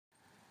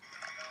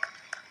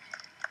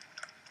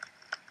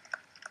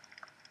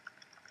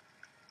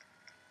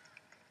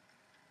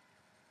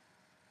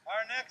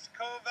next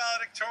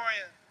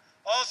co-valedictorian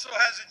also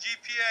has a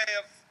GPA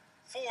of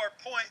 4.3019.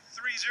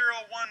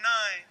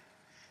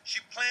 She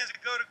plans to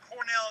go to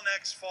Cornell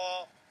next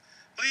fall.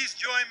 Please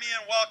join me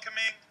in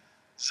welcoming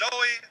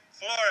Zoe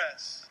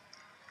Flores.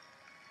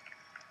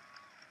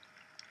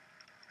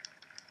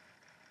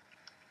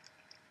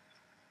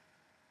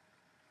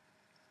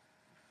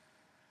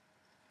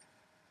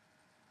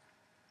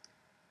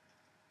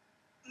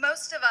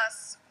 Most of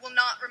us will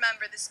not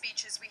remember the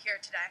speeches we hear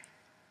today.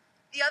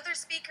 The other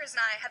speakers and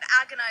I have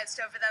agonized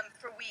over them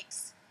for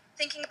weeks,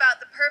 thinking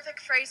about the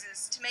perfect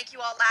phrases to make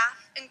you all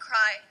laugh and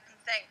cry and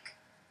think.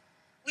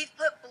 We've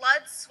put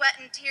blood, sweat,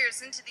 and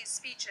tears into these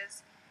speeches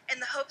in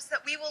the hopes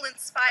that we will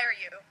inspire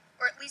you,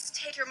 or at least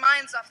take your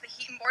minds off the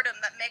heat and boredom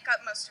that make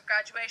up most of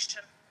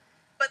graduation.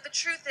 But the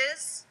truth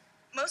is,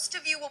 most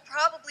of you will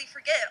probably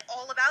forget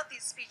all about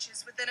these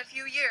speeches within a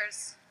few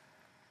years.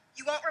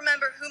 You won't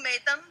remember who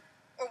made them,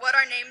 or what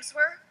our names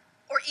were,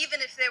 or even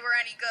if they were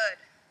any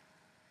good.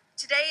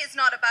 Today is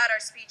not about our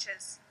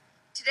speeches.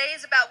 Today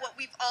is about what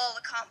we've all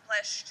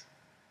accomplished.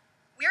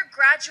 We're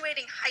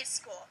graduating high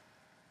school.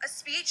 A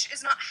speech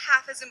is not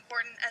half as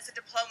important as a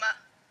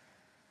diploma.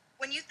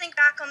 When you think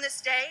back on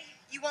this day,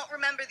 you won't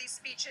remember these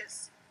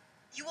speeches.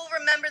 You will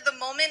remember the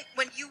moment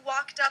when you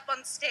walked up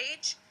on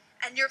stage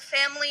and your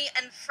family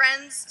and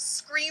friends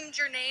screamed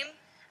your name,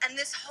 and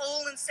this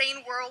whole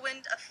insane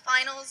whirlwind of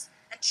finals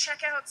and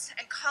checkouts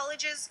and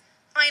colleges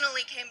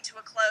finally came to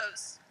a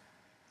close.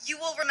 You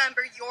will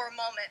remember your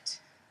moment,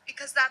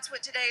 because that's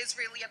what today is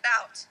really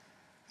about,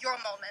 your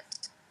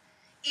moment.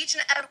 Each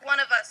and every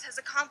one of us has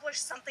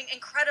accomplished something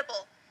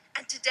incredible,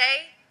 and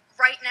today,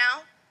 right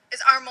now,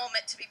 is our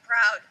moment to be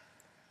proud.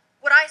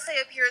 What I say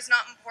up here is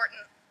not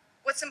important.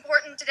 What's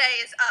important today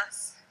is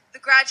us, the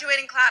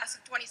graduating class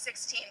of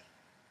 2016.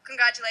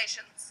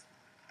 Congratulations.